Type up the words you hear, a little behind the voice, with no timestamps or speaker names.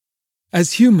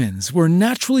As humans, we're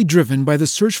naturally driven by the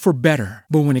search for better.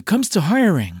 But when it comes to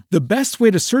hiring, the best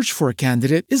way to search for a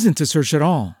candidate isn't to search at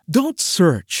all. Don't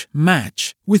search,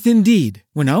 match with Indeed.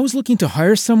 When I was looking to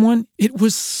hire someone, it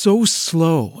was so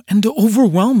slow and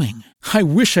overwhelming. I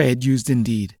wish I had used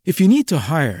Indeed. If you need to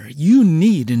hire, you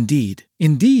need Indeed.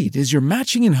 Indeed is your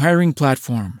matching and hiring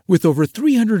platform with over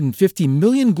 350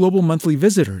 million global monthly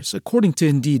visitors, according to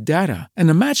Indeed data, and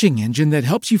a matching engine that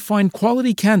helps you find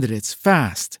quality candidates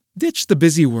fast. Ditch the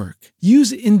busy work.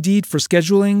 Use Indeed for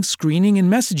scheduling, screening,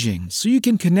 and messaging so you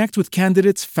can connect with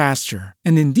candidates faster.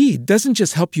 And Indeed doesn't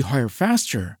just help you hire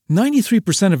faster.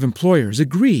 93% of employers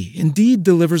agree Indeed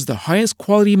delivers the highest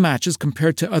quality matches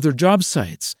compared to other job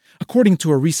sites, according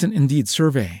to a recent Indeed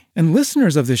survey. And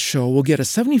listeners of this show will get a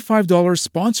 $75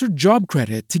 sponsored job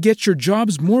credit to get your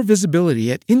jobs more visibility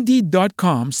at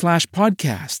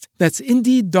Indeed.com/podcast. That's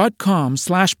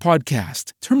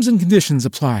Indeed.com/podcast. Terms and conditions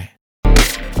apply.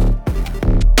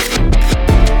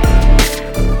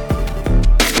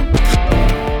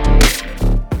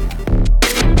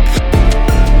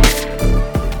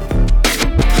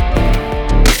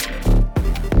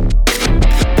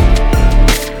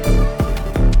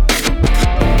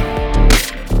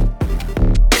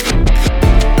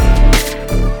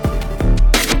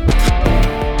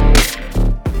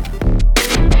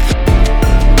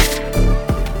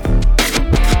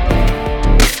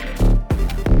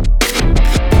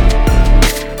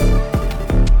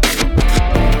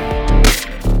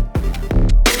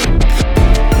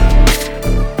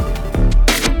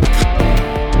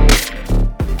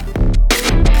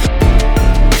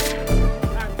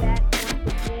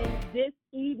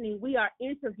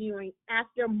 Interviewing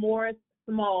Actor Morris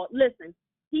Small. Listen,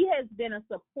 he has been a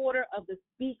supporter of the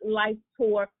Speak Life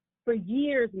Tour for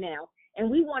years now, and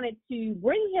we wanted to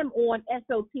bring him on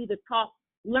SOT to talk,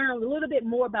 learn a little bit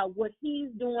more about what he's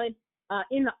doing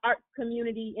in the arts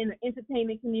community, in the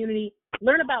entertainment community,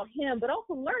 learn about him, but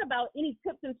also learn about any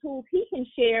tips and tools he can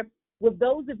share with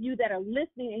those of you that are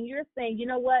listening and you're saying, you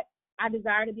know what, I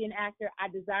desire to be an actor. I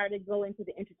desire to go into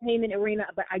the entertainment arena,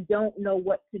 but I don't know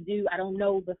what to do. I don't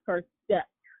know the first step.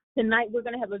 Tonight, we're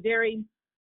going to have a very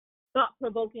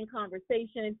thought-provoking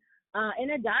conversation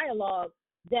and a dialogue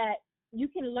that you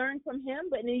can learn from him,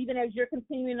 but even as you're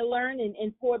continuing to learn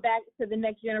and pour back to the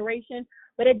next generation.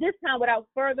 But at this time, without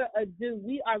further ado,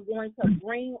 we are going to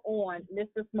bring on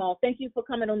Mr. Small. Thank you for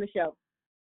coming on the show.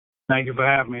 Thank you for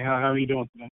having me. How are you doing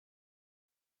today?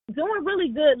 Doing really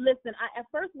good. Listen, I at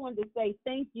first wanted to say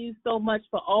thank you so much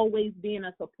for always being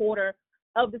a supporter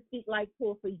of the Speak Life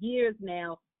Tour for years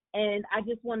now. And I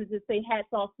just wanted to say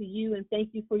hats off to you and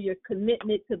thank you for your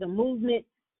commitment to the movement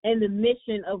and the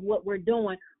mission of what we're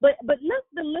doing. But let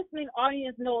the listening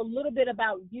audience know a little bit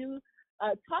about you.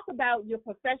 Talk about your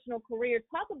professional career.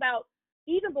 Talk about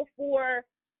even before,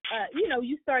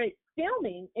 you started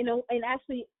filming, and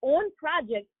actually on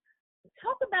projects.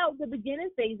 Talk about the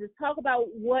beginning phases. Talk about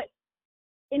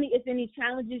if any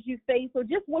challenges you faced, or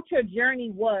just what your journey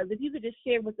was. If you could just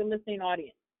share with the listening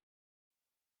audience.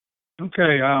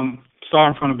 Okay,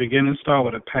 starting from the beginning, start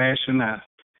with a passion. I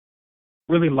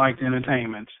really liked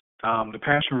entertainment. The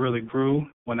passion really grew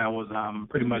when I was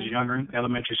pretty much younger, in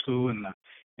elementary school and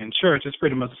in church. It's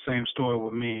pretty much the same story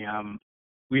with me.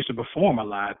 We used to perform a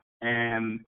lot,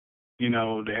 and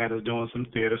they had us doing some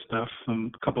theater stuff,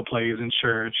 a couple plays in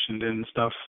church, and then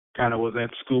stuff kind of was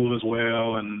at school as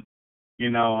well, and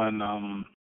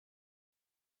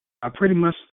I pretty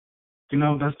much. That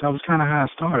was kind of how I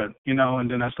started, and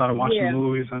then I started watching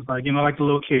movies. I was like, like the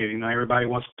little kid, everybody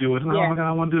wants to do it. Oh my God,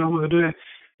 I want to do that.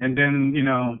 And then,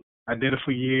 I did it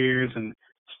for years and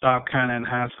stopped kind of in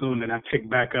high school. And then I picked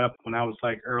back up when I was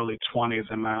like early 20s.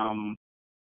 And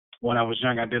when I was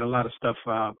young, I did a lot of stuff,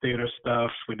 theater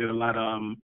stuff. We did a lot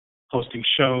of hosting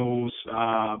shows,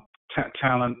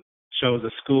 talent shows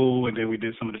at school. And then we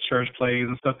did some of the church plays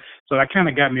and stuff. So that kind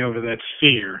of got me over that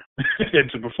fear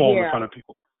to perform in front of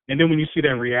people. And then when you see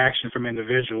that reaction from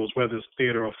individuals, whether it's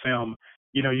theater or film,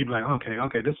 you'd be like,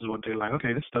 okay, this is what they like.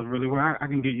 Okay, this stuff really works. I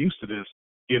can get used to this,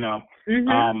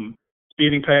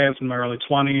 Speeding past in my early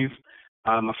 20s.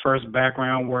 My first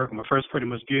background work, my first pretty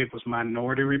much gig was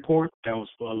Minority Report. That was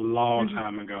a long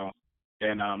time ago.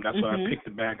 And that's why I picked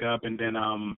it back up. And then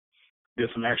did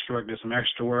some extra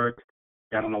work.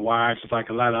 Got on the wire, just like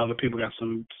a lot of other people got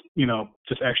some,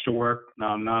 just extra work,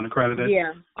 non-accredited.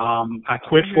 Yeah. I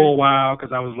quit for a while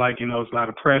because I was like, it's a lot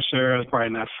of pressure. It's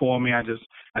probably not for me. I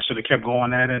should have kept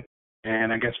going at it.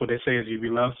 And I guess what they say is if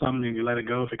you love something and you let it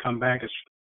go, if it come back, it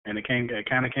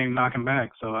kind of came knocking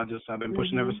back. So I've been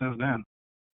pushing ever since then.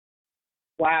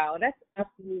 Wow, that's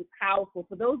absolutely powerful.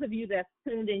 For those of you that's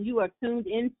tuned in, you are tuned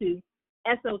into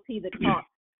SOT The Talk.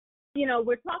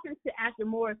 we're talking to actor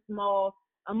Morris Small,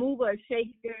 a mover, a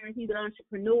shaker. He's an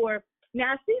entrepreneur.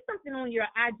 Now, I see something on your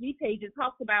IG page that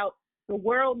talks about the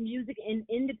World Music and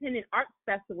Independent Arts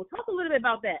Festival. Talk a little bit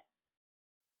about that.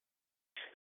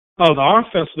 Oh, the art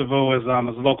festival is a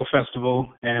local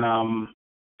festival, and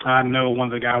I know one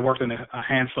of the guys worked in a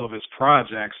handful of his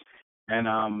projects,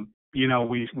 and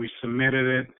we submitted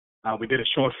it. We did a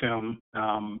short film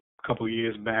a couple of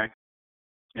years back,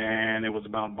 and it was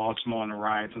about Baltimore and the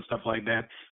riots and stuff like that.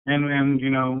 And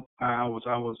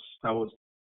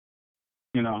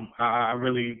I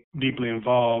really deeply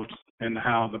involved in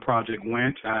how the project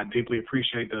went. I deeply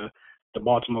appreciate the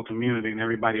Baltimore community and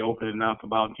everybody opening up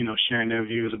about, sharing their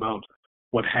views about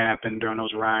what happened during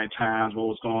those riot times, what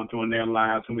was going through in their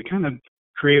lives. And we kind of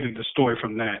created the story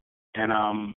from that.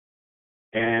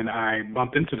 And I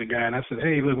bumped into the guy and I said,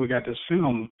 hey, look, we got this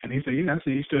film. And he said, yeah. I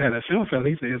said, you still have that film festival?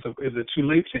 He said, is it too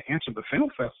late to enter the film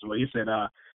festival? He said,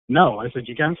 no. I said,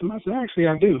 you got some? I said, actually,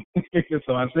 I do.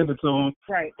 So I sent it to him.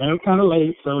 Right. And it was kind of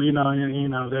late. So,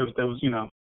 there was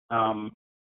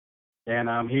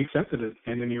he accepted it.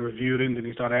 And then he reviewed it, and then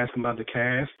he started asking about the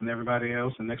cast and everybody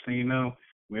else. And next thing you know,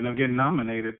 we ended up getting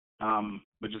nominated,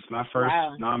 which is my first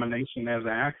nomination as an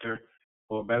actor,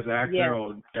 or best actor,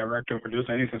 or director, or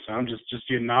producer, anything. So I'm just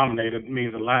getting nominated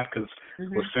means a lot, because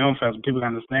with film festivals, people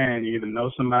understand you either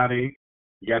know somebody,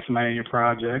 you got somebody in your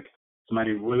project,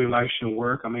 somebody really likes your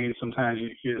work. I mean, sometimes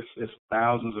it's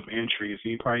thousands of entries,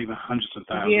 probably even hundreds of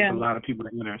thousands. Yeah. There's a lot of people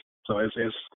that enter. So it's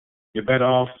you're better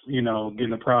off,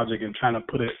 getting a project and trying to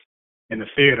put it in the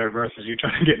theater versus you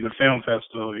trying to get in the film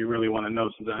festival. You really want to know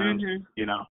sometimes,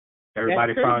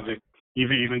 everybody project,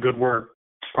 even good work,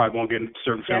 probably won't get in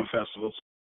certain film festivals.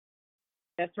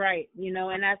 That's right.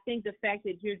 And I think the fact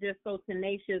that you're just so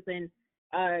tenacious and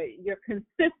you're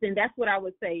consistent, that's what I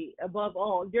would say above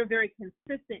all. You're very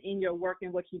consistent in your work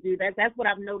and what you do. That's what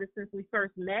I've noticed since we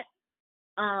first met.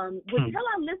 Tell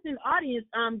our listening audience,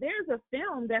 there's a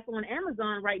film that's on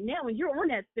Amazon right now, and you're on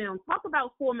that film. Talk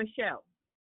about For Michelle.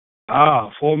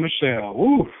 For Michelle.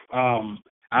 Oof.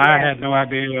 I had no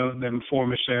idea that For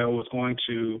Michelle was going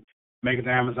to make it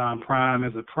to Amazon Prime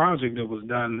as a project that was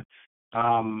done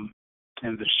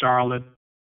in the Charlotte,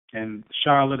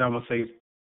 I would say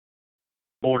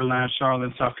borderline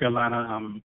Charlotte, South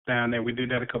Carolina, down there. We did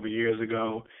that a couple of years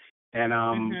ago.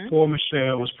 And For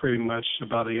Michelle was pretty much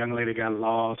about a young lady got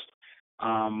lost.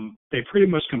 They pretty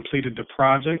much completed the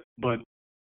project, but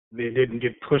they didn't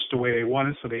get pushed the way they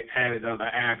wanted, so they added other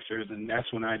actors. And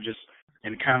that's when I just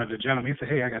encountered the gentleman. He said,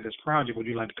 hey, I got this project. Would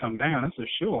you like to come down? I said,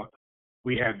 sure.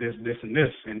 We have this, this, and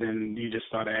this. And then he just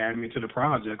started adding me to the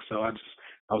project. So I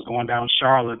was going down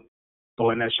Charlotte,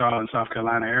 in that Charlotte, South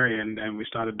Carolina area, and we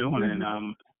started doing it.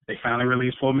 And they finally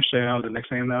released For Michelle. The next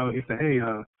thing you know, he said, hey,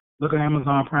 look at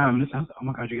Amazon Prime. I said, oh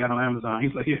my God, you got it on Amazon.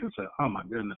 He's like, yeah. I said, oh my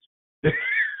goodness.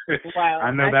 Wow.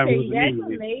 I know that was easy,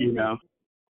 amazing.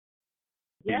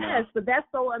 Yes, but that's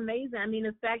so amazing. I mean,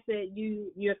 the fact that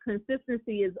your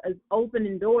consistency is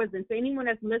opening doors. And for anyone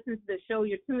that's listening to the show,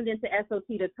 you're tuned into SOT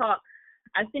to talk.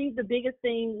 I think the biggest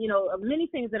thing, many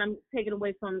things that I'm taking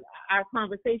away from our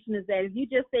conversation is that if you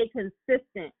just stay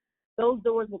consistent, those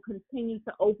doors will continue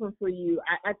to open for you.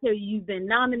 I tell you, you've been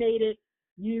nominated.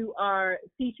 You are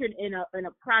featured in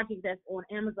a project that's on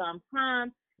Amazon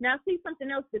Prime. Now, see something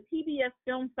else, the PBS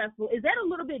Film Festival. Is that a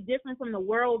little bit different from the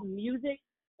World Music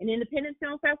and Independent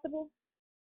Film Festival?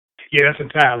 Yeah, that's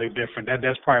entirely different.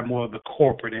 That's probably more of the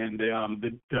corporate end.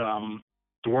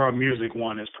 The World Music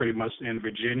one is pretty much in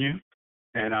Virginia.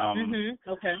 And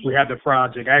we had the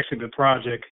project. Actually, the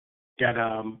project got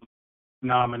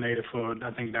nominated for,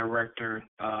 I think, director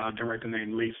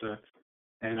named Lisa,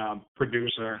 and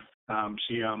producer.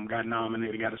 She got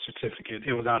nominated, got a certificate.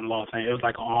 It was out in Los Angeles. It was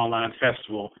like an online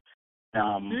festival.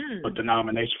 But the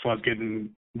nomination for us getting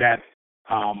that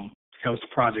helps the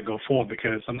project go forward,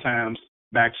 because sometimes,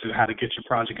 back to how to get your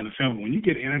project in the film, when you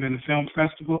get entered in the film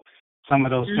festival, some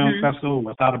of those film festivals,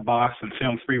 Without a Box and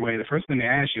Film Freeway, the first thing they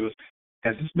ask you is,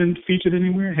 has this been featured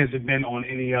anywhere? Has it been on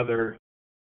any other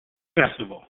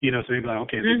festival? So they'd be like,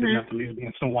 okay, this is enough to be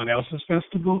in someone else's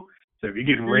festival. So if you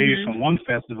get raised from one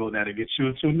festival, that'll get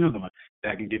you to another one.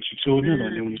 That can get you to another one.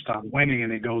 And then when you start winning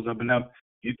and it goes up and up,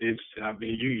 you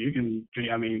can,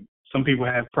 some people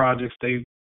have projects,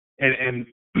 and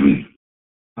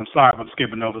I'm sorry if I'm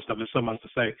skipping over stuff. There's so much to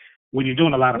say. When you're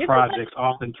doing a lot of projects,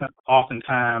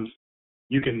 oftentimes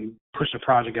you can push a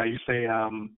project out. You say,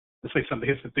 let's say something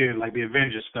hits the theater, like the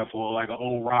Avengers stuff, or like an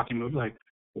old Rocky movie. Like,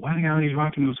 why do you got all these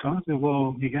Rocky movies coming? I said,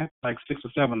 well, you got like 6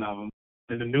 or 7 of them.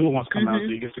 Then the newer ones come out, so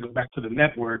you get to go back to the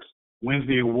networks, wins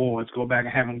the awards, go back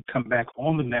and have them come back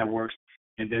on the networks,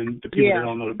 And then the people that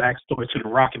don't know the backstory to the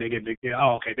rocket, they get,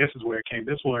 oh, okay, this is where it came.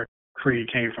 This is where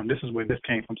Creed came from. This is where this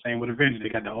came from. Same with Avengers. They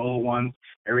got the old ones.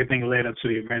 Everything led up to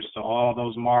the Avengers. So all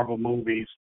those Marvel movies,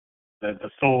 the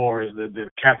Thors, the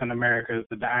Captain Americas,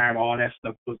 the Iron, all that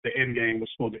stuff was the end game was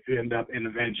supposed to end up in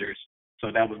Avengers.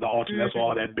 So that was the ultimate. That's what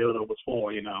all that build up was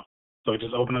for, you know. So it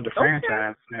just opened up the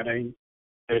franchise. Now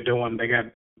they got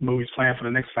movies planned for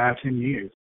the next 5-10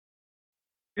 years.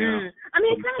 I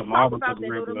mean, kind of talk about that,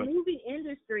 though, the movie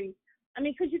industry. I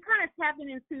mean, because you're kind of tapping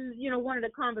into, you know, one of the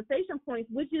conversation points,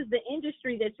 which is the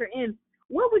industry that you're in.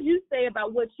 What would you say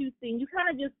about what you've seen? You kind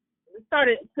of just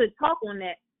started to talk on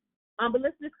that. But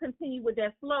let's just continue with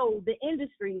that flow. The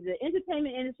industry, the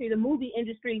entertainment industry, the movie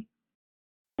industry.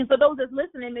 And for those that's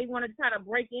listening, they want to try to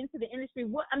break into the industry.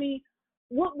 What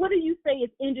do you say is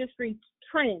industry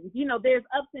trends? You know, there's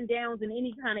ups and downs in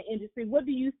any kind of industry. What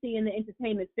do you see in the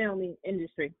entertainment filming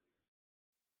industry?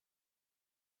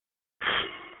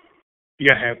 You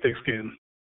gotta have thick skin.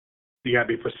 You gotta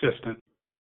be persistent.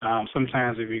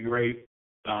 Sometimes if you're great,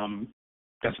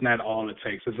 that's not all it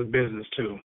takes. It's a business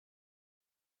too.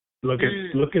 Look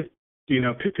at you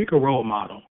know, pick a role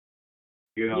model.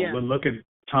 You know, look at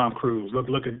Tom Cruise.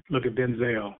 Look at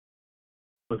Denzel.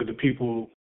 Look at the people,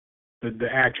 the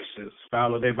actresses.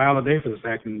 Viola Davis was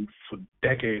acting for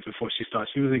decades before she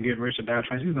started. She was in Get Rich or Die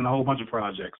Trying. She was in a whole bunch of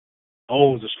projects.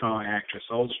 Always a strong actress.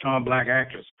 Always a strong black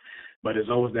actress. But it's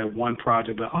always that one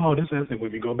project that, this isn't.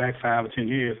 If you go back 5 or 10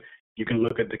 years, you can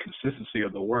look at the consistency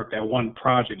of the work. That one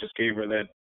project just gave her that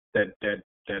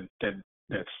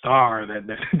star,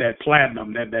 that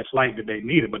platinum, that light that they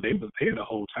needed, but they was there the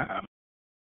whole time.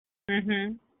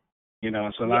 Mhm. You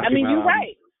know, so a lot of people, you're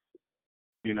right.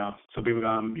 You know, so people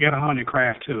you gotta hone your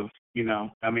craft too. You know,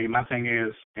 I mean, my thing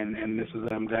is, and this is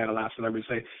I'm glad a lot of celebrities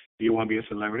say, do you want to be a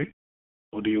celebrity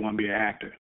or do you want to be an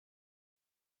actor?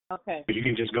 Okay. But you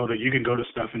can go to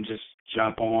stuff and just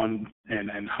jump on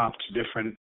and hop to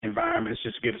different environments,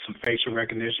 just get some facial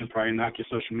recognition, probably knock your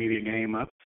social media game up,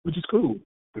 which is cool.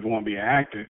 If you want to be an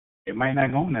actor, it might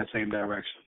not go in that same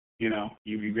direction. You know,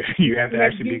 you have to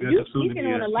actually be good at social media. You're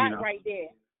speaking on a lot right there.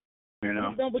 You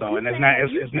know, so and that's not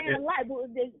it's a lot,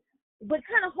 but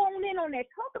kind of hone in on that.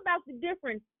 Talk about the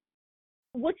difference.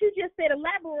 What you just said,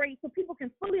 elaborate so people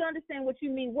can fully understand what you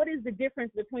mean. What is the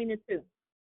difference between the two?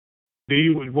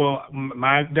 Well,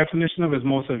 my definition of it is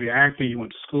most of your acting, you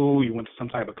went to school, you went to some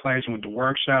type of class, you went to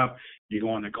workshop, you're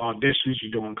going to auditions,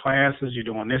 you're doing classes, you're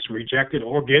doing this, rejected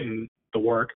or getting the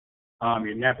work,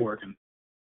 you're networking.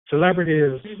 Celebrity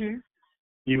is,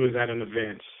 you was at an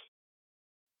event,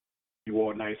 you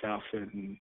wore a nice outfit,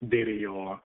 and Diddy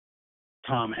or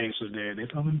Tom Hanks was there, they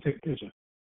told him to take a picture.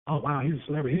 Oh, wow, he's a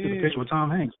celebrity. He took a picture with Tom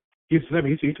Hanks. He's a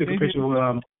celebrity. He took a picture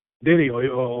with Diddy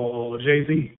or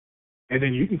Jay-Z. And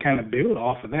then you can kind of build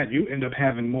off of that. You end up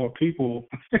having more people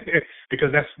because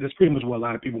that's pretty much what a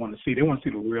lot of people want to see. They want to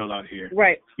see the real out here.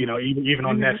 Right. You know, even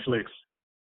on Netflix,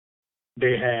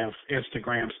 they have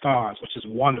Instagram stars, which is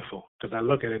wonderful because I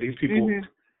look at it. These people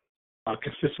are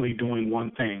consistently doing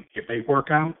one thing. If they work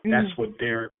out, that's what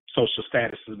their social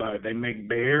status is about. If they make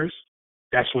bears,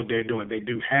 that's what they're doing. They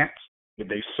do hats. If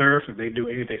they surf, if they do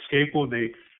anything, skateboard,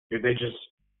 if they just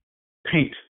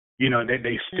paint, you know,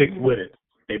 they stick with it.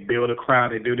 They build a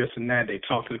crowd, they do this and that, they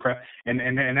talk to the crowd, and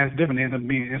that's different. They end up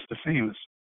being insta famous.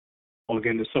 Or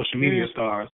again, the social media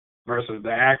stars versus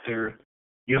the actor,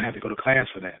 you don't have to go to class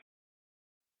for that.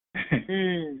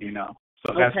 You know,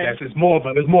 so that's it's more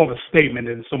of a statement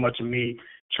than so much of me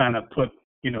trying to put,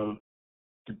 you know,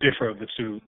 the differ of the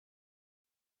two.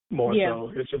 More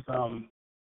so, it's just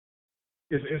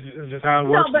it's just how it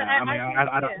works. But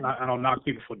I don't knock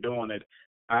people for doing it.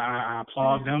 I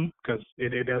applaud them because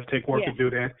it does take work to do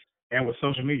that. And with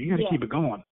social media, you got to keep it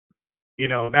going. You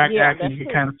know, back acting, you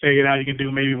can kind of figure it out. You can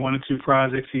do maybe 1 or 2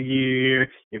 projects a year.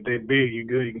 If they're big, you're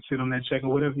good. You can sit on that check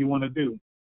or whatever you want to do.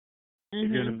 If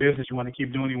you're in a business, you want to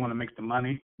keep doing, you want to make the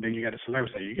money, then you got to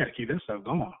celebrity. You got to keep this stuff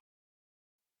going.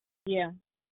 Yeah.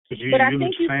 But I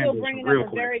think you're still bringing up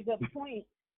a very good point.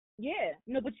 Yeah,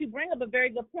 no, but you bring up a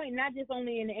very good point, not just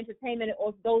only in the entertainment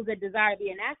or those that desire to be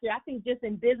an actor. I think just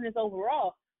in business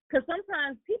overall, because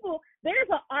sometimes there's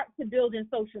an art to building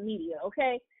social media,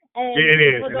 okay? And it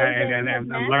is, for those and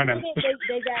I'm learning.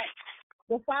 They got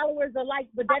the followers are like,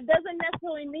 but that doesn't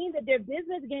necessarily mean that their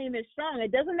business game is strong.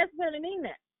 It doesn't necessarily mean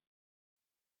that.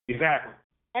 Exactly.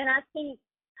 And I think,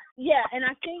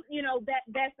 you know,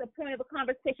 that's the point of a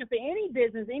conversation for any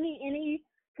business, any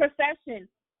profession.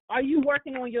 Are you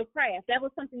working on your craft? That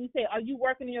was something you said. Are you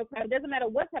working on your craft? It doesn't matter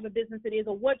what type of business it is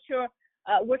or what you're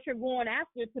going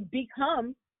after to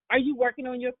become. Are you working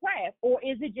on your craft, or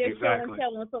is it just show and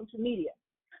tell on social media?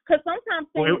 Because sometimes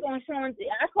things on show and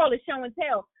I call it show and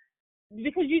tell,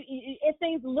 because if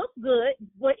things look good,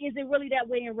 but is it really that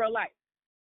way in real life?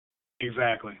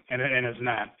 Exactly, and it's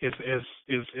not.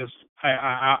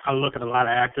 I look at a lot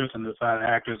of actors, and there's a lot of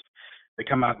actors that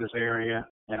come out this area,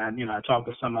 and I talk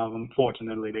to some of them.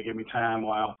 Fortunately, they give me time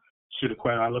while shoot a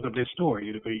question. I look up their story.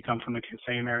 You come from the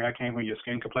same area I came from. Your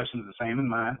skin complexion is the same as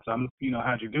mine. So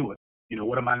how'd you do it?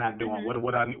 What am I not doing?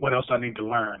 What else do I need to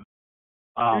learn?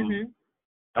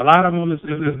 A lot of them is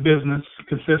business,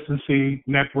 consistency,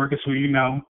 network is who you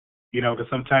know. Because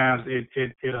sometimes it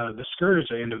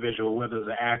discourages an individual, whether it's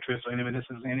an actress or even this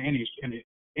is in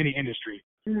any industry.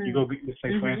 You go,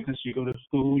 say for instance, you go to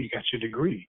school, you got your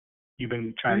degree. You've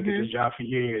been trying to get this job for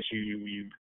years. You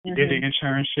did the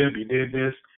internship, you did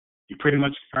this. You pretty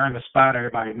much earned a spot.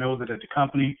 Everybody knows it at the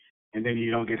company, and then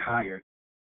you don't get hired.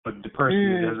 But the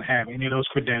person that doesn't have any of those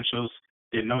credentials,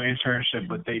 did no internship,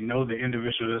 but they know the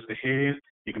individual that's the head.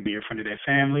 You can be a friend of their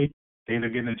family. They end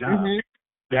up getting a job.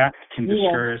 That can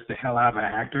discourage the hell out of an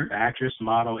actor, actress,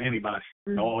 model, anybody,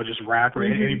 or just rapper,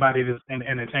 anybody that's in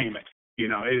entertainment.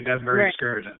 That's very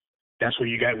discouraging. That's what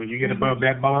you got when you get above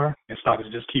that bar and start to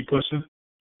just keep pushing.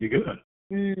 You're good.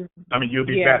 I mean, you'll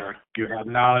be better. You have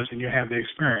knowledge and you have the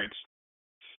experience.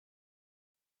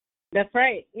 That's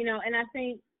right. And I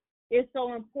think it's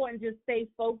so important to stay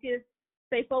focused.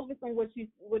 Stay focused on what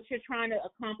you're trying to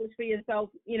accomplish for yourself.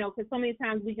 Because so many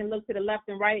times we can look to the left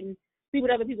and right and see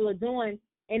what other people are doing,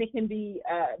 and it can be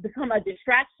become a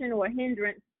distraction or a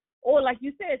hindrance. Or like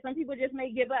you said, some people just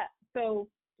may give up. So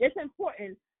it's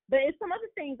important. But it's some other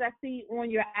things I see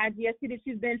on your IG. I see that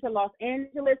you've been to Los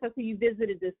Angeles. I see you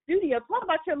visited the studio. Talk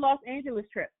about your Los Angeles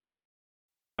trip.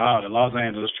 Oh, the Los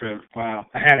Angeles trip. Wow.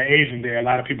 I had an agent there. A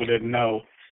lot of people didn't know.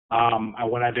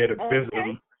 When I did a visit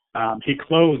him, he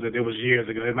closed it. It was years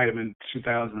ago. It might have been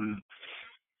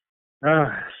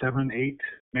 2007, 8,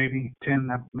 maybe 10.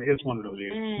 It's one of those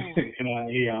years.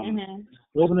 He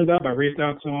opened it up. I reached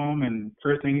out to him, and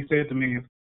first thing he said to me is,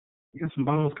 "You got some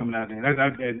balls coming out there."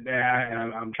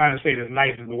 I'm trying to say it as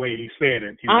nice as the way he said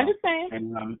it. I understand.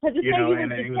 Because it was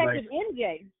Detective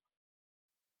MJ.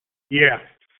 Yeah.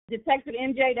 Detective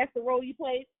MJ. That's the role you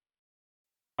played.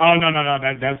 Oh no.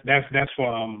 That's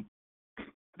for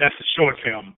that's the short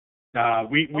film.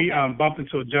 We bumped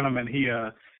into a gentleman. He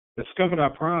discovered our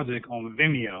project on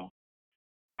Vimeo.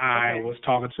 I was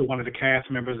talking to one of the cast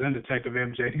members in Detective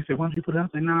MJ. He said, "Why don't you put it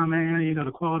out there?" "Nah, man.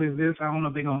 The quality is this. I don't know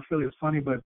if they're gonna feel it's funny,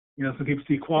 but some people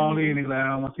see quality and they're like, I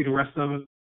don't want to see the rest of it."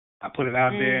 I put it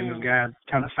out there, and this guy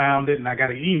kind of found it, and I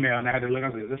got an email, and I had to look. I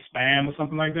said, "Is this spam or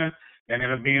something like that?" And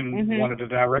ended up being one of the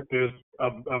directors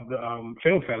of the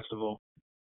film festival.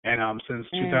 And since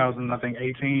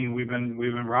 2018, we've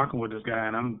been rocking with this guy,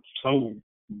 and I'm so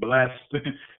blessed to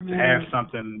have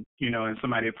something, and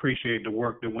somebody appreciate the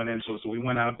work that went into it. So we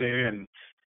went out there, and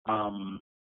one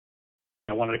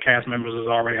of the cast members was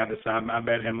already out there. I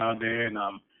met him out there, and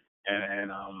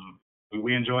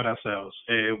we enjoyed ourselves.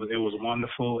 It was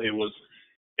wonderful. It was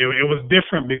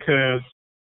different because,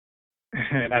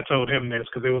 and I told him this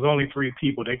because there was only 3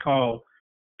 people. They called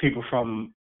people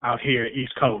from out here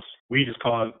East Coast. We just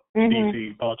call it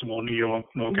DC, Baltimore, New York,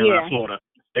 North Carolina, Florida.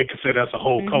 They consider us a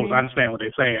whole coast. I understand what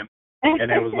they're saying.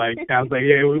 And it was like, I was like,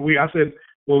 yeah, I said,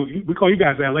 well, we call you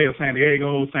guys LA or San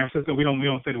Diego, San Francisco. We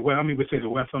don't say the West. I mean, we say the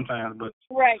West sometimes, but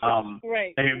right.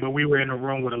 But we were in a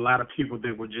room with a lot of people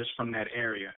that were just from that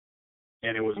area,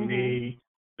 and it was me,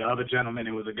 the other gentleman.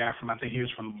 It was a guy from, I think he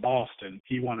was from Boston.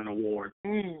 He won an award,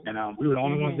 and we were the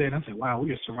only ones there. And I said, wow,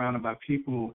 we are surrounded by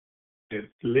people that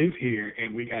live here,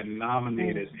 and we got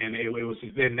nominated, and it was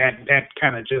then that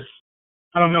kind of just,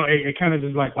 I don't know, it kind of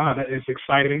just like, wow, that is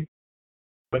exciting,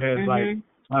 but it's like,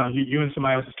 you in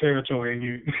somebody else's territory, and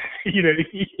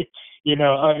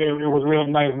it was real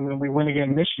nice. And then we went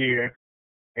again this year,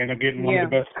 and getting one of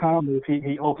the best comedies.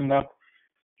 He opened up.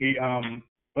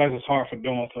 Bless his heart for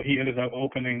doing so. He ended up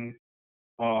opening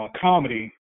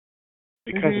comedy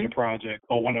because of the project,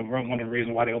 or one of the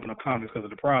reasons why they opened up comedy is because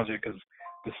of the project, because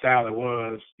the style it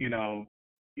was,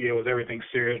 it was everything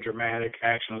serious, dramatic,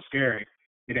 action, or scary.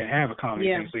 He didn't have a comedy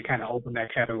thing, so he kind of opened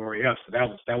that category up. So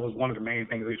that was one of the main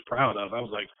things he was proud of. I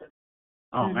was like,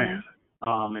 oh man.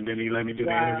 And then he let me do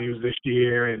the interviews this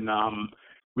year, and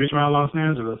we was around Los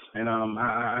Angeles, and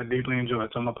I deeply enjoyed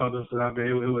it. So my publicist out there,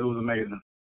 it was amazing.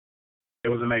 It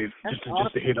was amazing. Just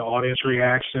to hear the audience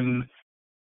reaction.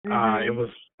 It was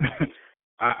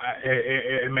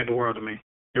it meant the world to me.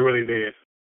 It really did.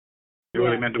 It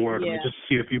really meant the world to me. Just to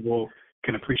see that people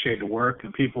can appreciate the work,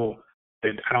 and people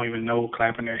that I don't even know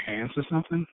clapping their hands or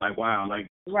something. Like, wow, like,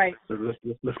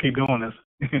 let's keep doing this.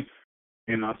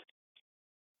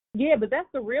 Yeah, but that's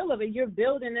the real of it. You're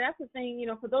building, and that's the thing,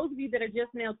 for those of you that are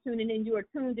just now tuning in, you are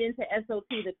tuned into SOT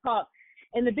the Talk.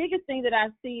 And the biggest thing that I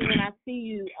see when I see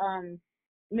you,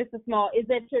 Mr. Small, is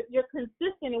that you're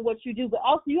consistent in what you do, but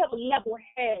also you have a level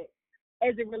head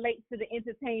as it relates to the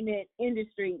entertainment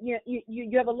industry. You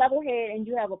have a level head, and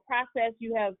you have a process,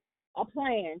 you have a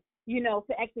plan,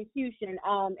 for execution.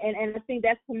 And I think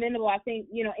that's commendable. I think,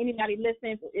 anybody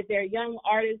listening, if they're a young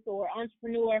artist or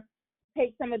entrepreneur,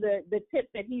 take some of the tips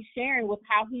that he's sharing with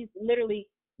how he's literally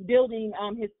building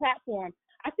his platform.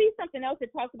 I see something else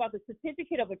that talks about the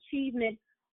Certificate of Achievement,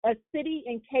 A City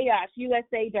in Chaos,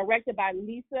 USA, directed by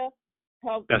Lisa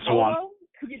Pavlova. That's the one.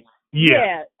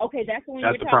 Yeah. Okay, that's the one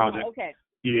that's you were the talking project. about. Okay.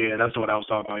 Yeah, that's what I was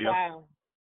talking about. Yeah. Wow.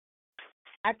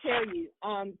 I tell you,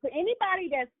 for anybody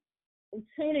that's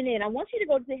tuning in, I want you to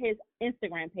go to his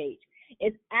Instagram page.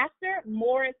 It's Actor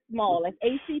Morris Small. It's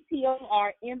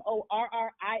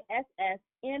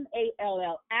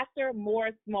ActorMorrisSmall. Actor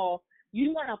Morris Small.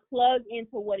 You want to plug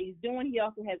into what he's doing. He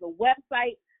also has a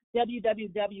website,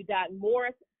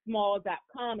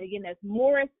 www.morrissmall.com. Again, that's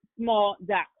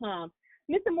morrissmall.com.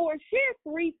 Mr. Morris, share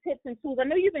 3 tips and tools. I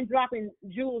know you've been dropping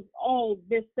jewels all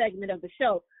this segment of the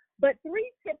show, but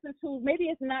 3 tips and tools. Maybe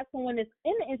it's not someone that's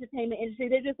in the entertainment industry.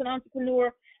 They're just an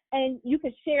entrepreneur, and you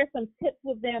could share some tips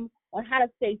with them on how to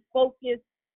stay focused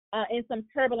in some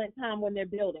turbulent time when they're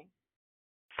building.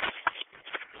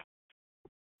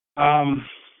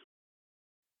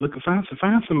 Look, find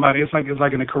somebody. It's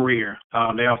like in a career.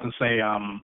 They often say,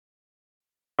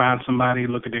 find somebody,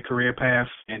 look at their career path,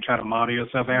 and try to model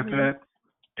yourself after that.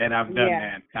 And I've done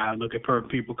that. I look at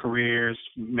people careers,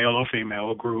 male or female,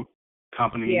 or group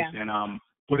companies, and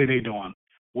what are they doing?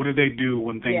 What do they do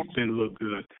when things didn't look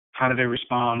good? How do they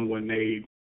respond when they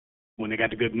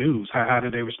got the good news? How do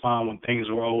they respond when things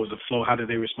were always afloat? How do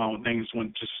they respond when things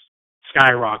went just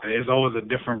skyrocket? There's always a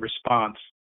different response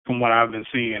from what I've been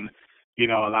seeing. A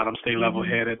lot of them stay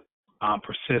level-headed,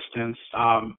 persistence.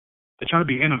 They try to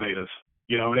be innovative.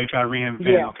 They try to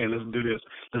reinvent. Okay, let's do this.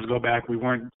 Let's go back. We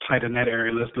weren't tight in that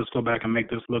area. Let's go back and make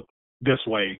this look this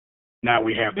way. Now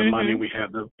we have the money. We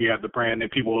have the brand,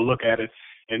 and people will look at it,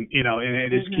 and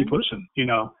and just keep pushing.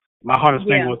 My hardest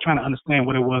thing was trying to understand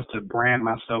what it was to brand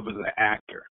myself as an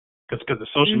actor, because the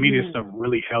social media stuff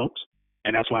really helps,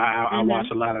 and that's why I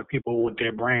watch a lot of people with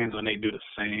their brands, and they do the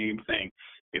same thing.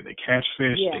 If they catch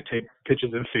fish, they take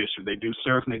pictures of fish. If they do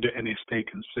surf, and they stay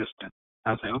consistent.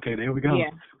 I say, okay, there we go.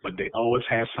 Yeah. But they always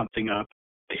have something up.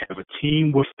 They have a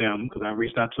team with them, because I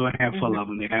reached out to a handful of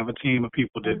them. They have a team of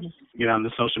people that get on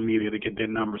the social media to get their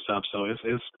numbers up. So it's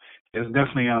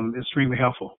definitely extremely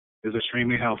helpful. It's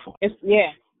extremely helpful.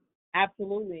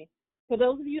 Absolutely. For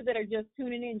those of you that are just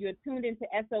tuning in, you're tuned into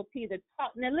SOT the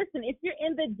Talk. Now listen, if you're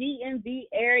in the DMV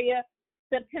area,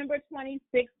 September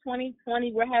 26,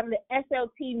 2020, we're having the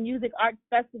SLT Music Arts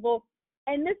Festival,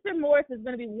 and Mr. Morris is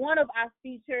going to be one of our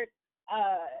featured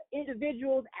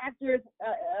individuals, actors,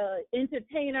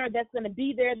 entertainer that's going to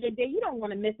be there that day. You don't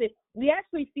want to miss it. We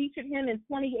actually featured him in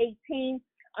 2018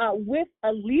 with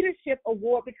a leadership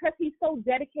award because he's so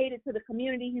dedicated to the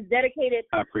community. He's dedicated,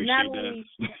 I appreciate not only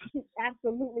he's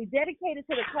absolutely dedicated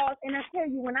to the cause. And I tell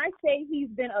you, when I say he's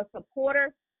been a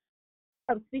supporter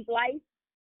of Speak Life,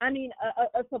 I mean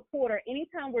a supporter.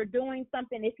 Anytime we're doing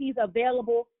something, if he's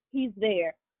available, he's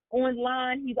there.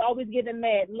 Online, he's always giving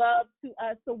mad love to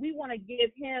us. So we want to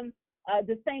give him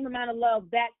the same amount of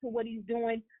love back to what he's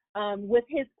doing with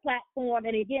his platform.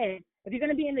 And again, if you're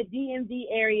going to be in the DMV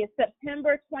area,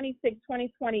 September 26,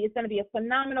 2020, it's going to be a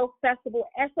phenomenal festival,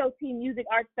 SOT Music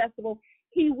Arts Festival.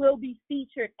 He will be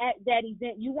featured at that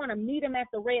event. You want to meet him at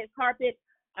the red carpet.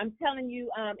 I'm telling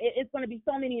you, it's going to be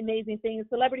so many amazing things,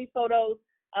 celebrity photos,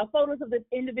 photos of the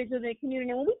individuals in the community.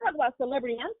 And when we talk about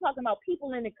celebrity, I'm talking about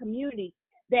people in the community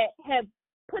that have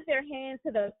put their hands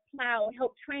to the plow and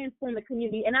help transform the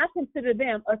community. And I consider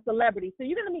them a celebrity. So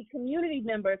you're going to meet community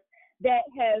members that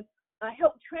have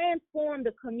helped transform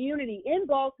the community in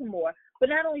Baltimore. But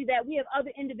not only that, we have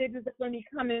other individuals that are going to be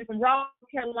coming from North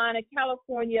Carolina,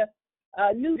 California,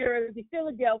 New Jersey,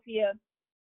 Philadelphia,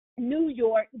 New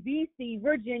York, D.C.,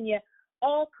 Virginia,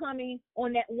 all coming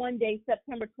on that one day,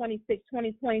 September 26,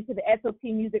 2020, to the SOT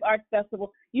Music Arts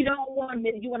Festival. You don't want to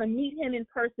miss it. You want to meet him in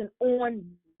person on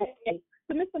that day.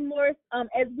 So, Mr. Morris,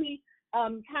 as we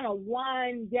kind of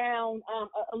wind down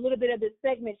a little bit of this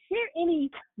segment, share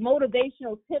any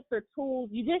motivational tips or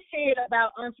tools. You just shared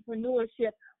about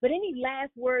entrepreneurship, but any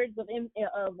last words of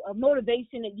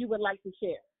motivation that you would like to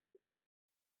share?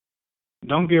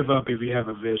 Don't give up if you have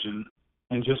a vision.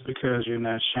 And just because you're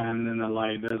not shining in the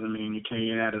light doesn't mean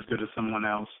you're not as good as someone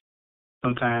else.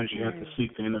 Sometimes you have to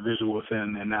seek the individual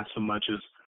within and not so much as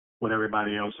what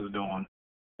everybody else is doing.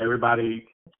 everybody,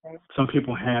 some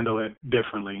people handle it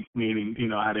differently, meaning,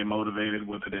 how they're motivated,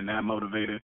 whether they're not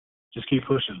motivated. Just keep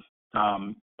pushing.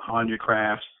 Hone your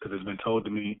crafts, because it's been told to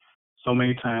me so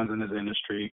many times in this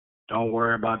industry, don't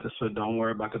worry about this, or don't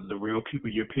worry about the real people,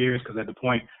 your peers, because at the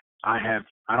point I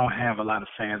don't have a lot of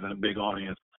fans and a big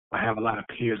audience. I have a lot of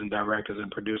peers and directors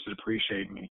and producers appreciate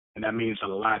me. And that means a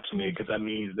lot to me, because that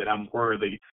means that I'm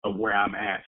worthy of where I'm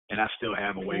at, and I still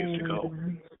have a ways to go.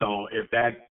 So if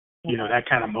that, that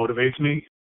kind of motivates me.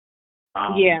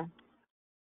 And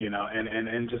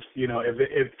just,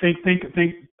 if think,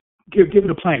 give it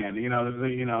a plan.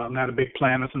 I'm not a big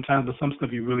planner sometimes, but some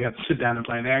stuff you really have to sit down and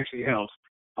plan. It actually helps.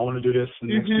 I want to do this in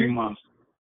the next 3 months.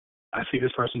 I see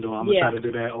this person doing. I'm gonna try to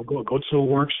do that. Or go to a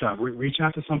workshop. Reach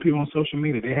out to some people on social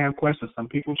media. They have questions. Some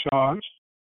people charge.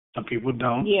 Some people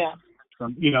don't.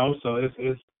 Some, so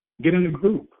it's get in the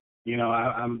group.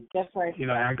 I'm. That's right.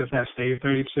 Actors have Stage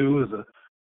 32.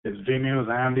 There's Vimeo, there's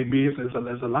IMDb.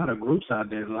 There's a lot of groups out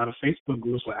there. There's a lot of Facebook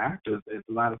groups for actors. There's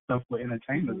a lot of stuff for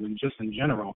entertainers, and just in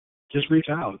general, just reach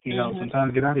out.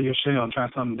 Sometimes get out of your shell and try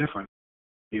something different.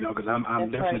 Because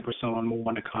I'm definitely pursuing more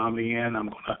on the comedy end. I'm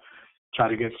gonna try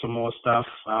to get some more stuff,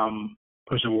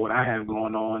 pushing what I have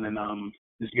going on, and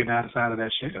just getting outside of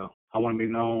that shell. I want to be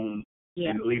known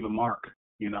and leave a mark,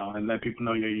 and let people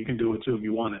know, you can do it too if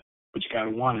you want it, but you gotta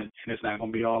want it, and it's not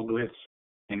gonna be all glitz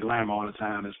and glamour all the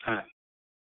time. It's not.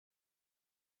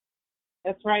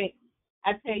 That's right.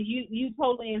 I tell you, you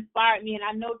totally inspired me, and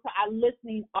I know to our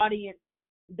listening audience,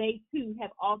 they too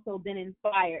have also been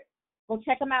inspired. Go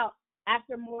check them out.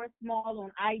 Actor Morris Small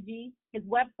on IG, his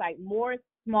website,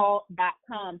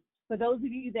 morrissmall.com. For those of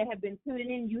you that have been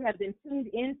tuning in, you have been tuned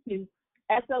into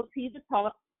SOT The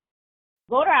Talk.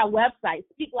 Go to our website,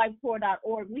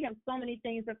 speaklifetour.org. We have so many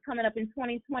things that's coming up in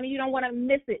 2020. You don't want to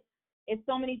miss it. It's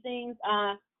so many things.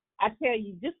 I tell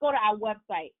you, just go to our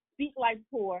website,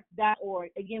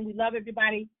 speaklifetour.org. Again, we love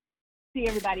everybody. See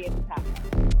everybody at the top.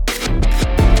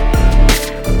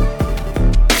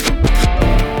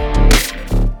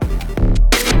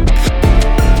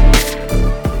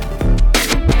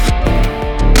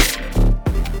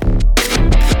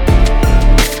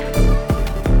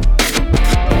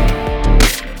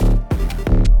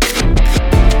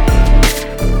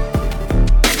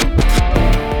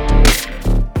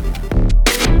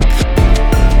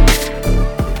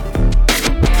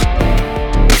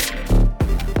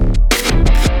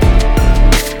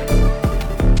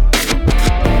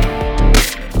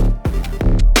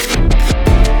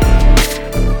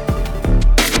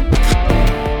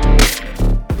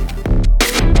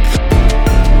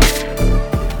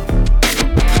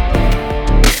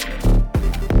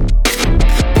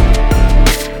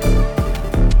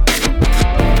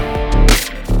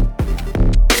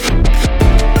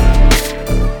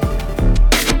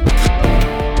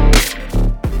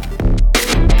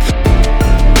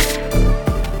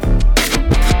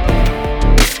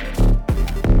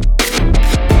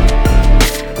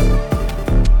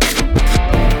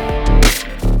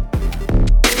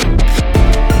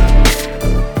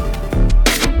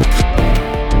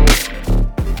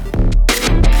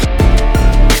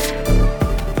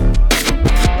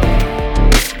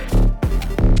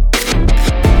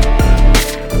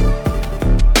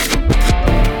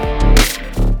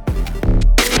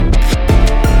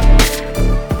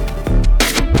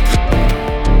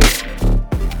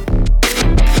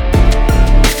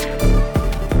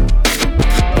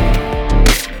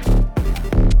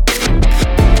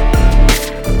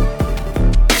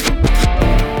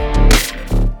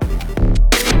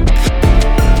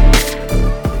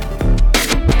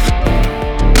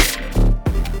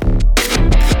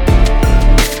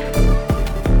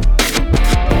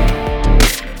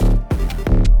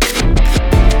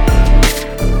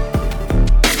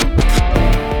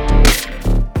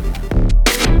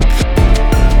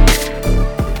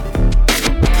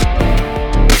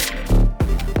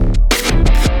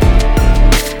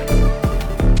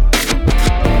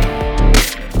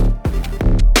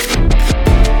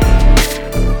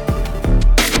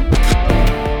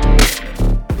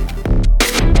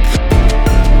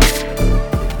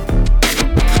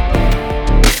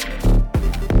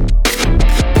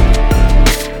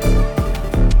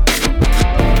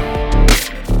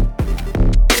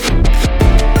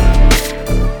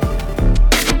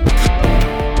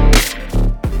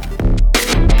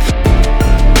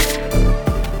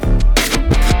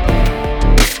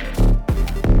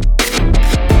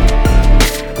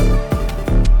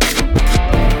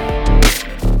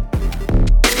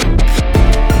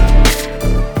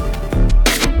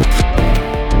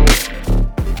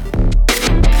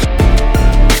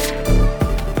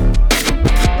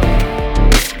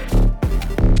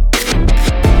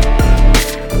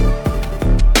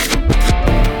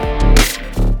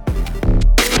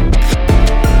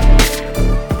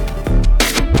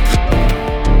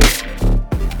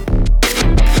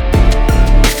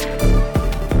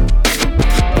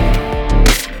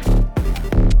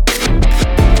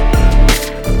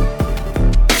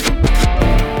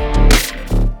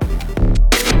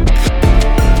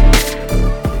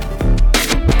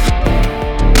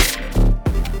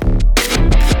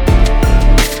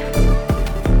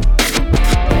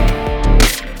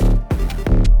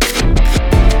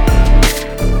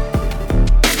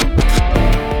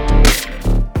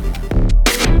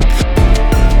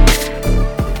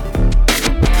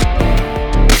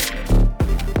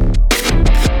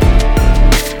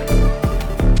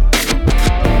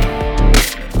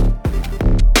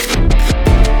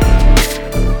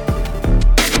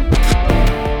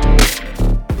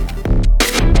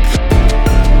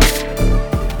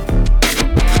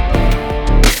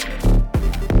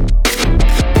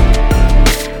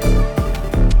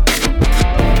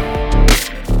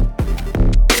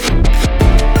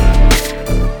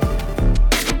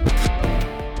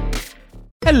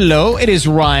 Hello, it is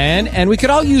Ryan, and we could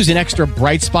all use an extra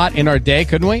bright spot in our day,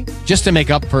 couldn't we? Just to make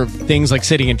up for things like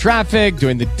sitting in traffic,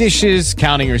 doing the dishes,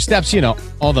 counting your steps,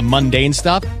 all the mundane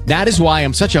stuff. That is why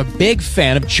I'm such a big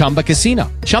fan of Chumba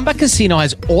Casino. Chumba Casino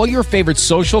has all your favorite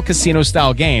social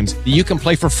casino-style games that you can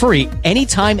play for free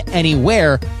anytime,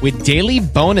 anywhere with daily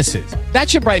bonuses. That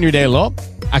should brighten your day a little.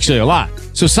 Actually, a lot.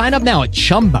 So sign up now at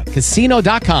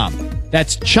ChumbaCasino.com.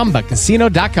 That's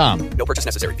ChumbaCasino.com. No purchase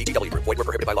necessary. VGW Group. Void where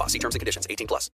prohibited by law. See terms and conditions. 18+.